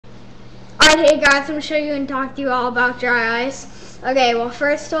Hey guys, I'm going to show you and talk to you all about dry ice. Okay, well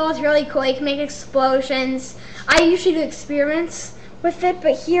first of all, it's really cool. You can make explosions. I usually do experiments with it,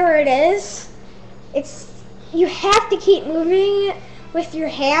 but here it is. You have to keep moving it with your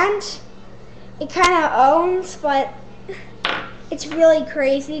hand. It kind of owns, but it's really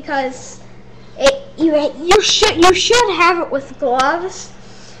crazy because you should have it with gloves,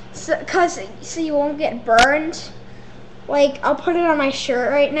 so you won't get burned. Like, I'll put it on my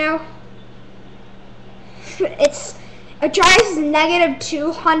shirt right now. It dries negative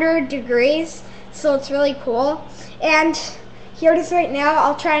 200 degrees, so it's really cool. And here it is right now.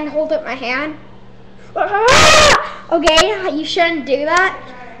 I'll try and hold up my hand. Okay, you shouldn't do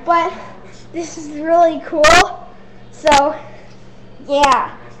that, but this is really cool. So,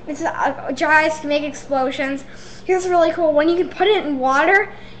 yeah, dry ice can make explosions. Here's really cool. When you can put it in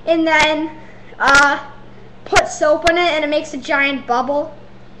water and then put soap in it, and it makes a giant bubble.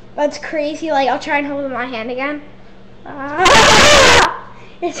 That's crazy. Like, I'll try and hold it in my hand again.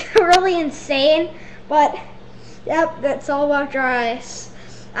 It's really insane, but yep, that's all about dry ice.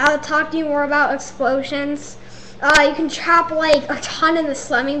 I'll talk to you more about explosions. You can trap like a ton in the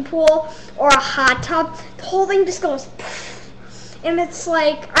swimming pool or a hot tub. The whole thing just goes poof. And it's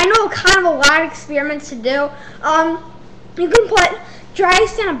like, I know kind of a lot of experiments to do. You can put dry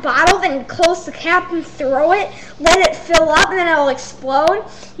ice in a bottle, then close the cap and throw it, let it fill up, and then it'll explode.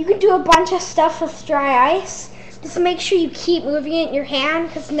 You can do a bunch of stuff with dry ice. Just make sure you keep moving it in your hand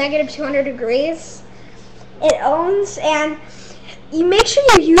because it's negative 200 degrees. It owns, and you make sure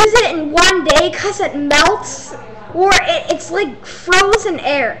you use it in one day because it melts, or it's like frozen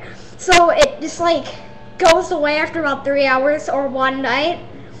air. So it just like goes away after about 3 hours or one night.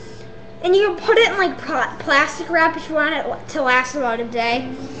 And you can put it in like plastic wrap if you want it to last about a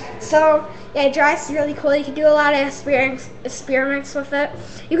day. So yeah, dry ice is really cool. You can do a lot of experiments with it.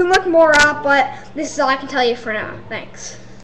 You can look more up, but this is all I can tell you for now. Thanks.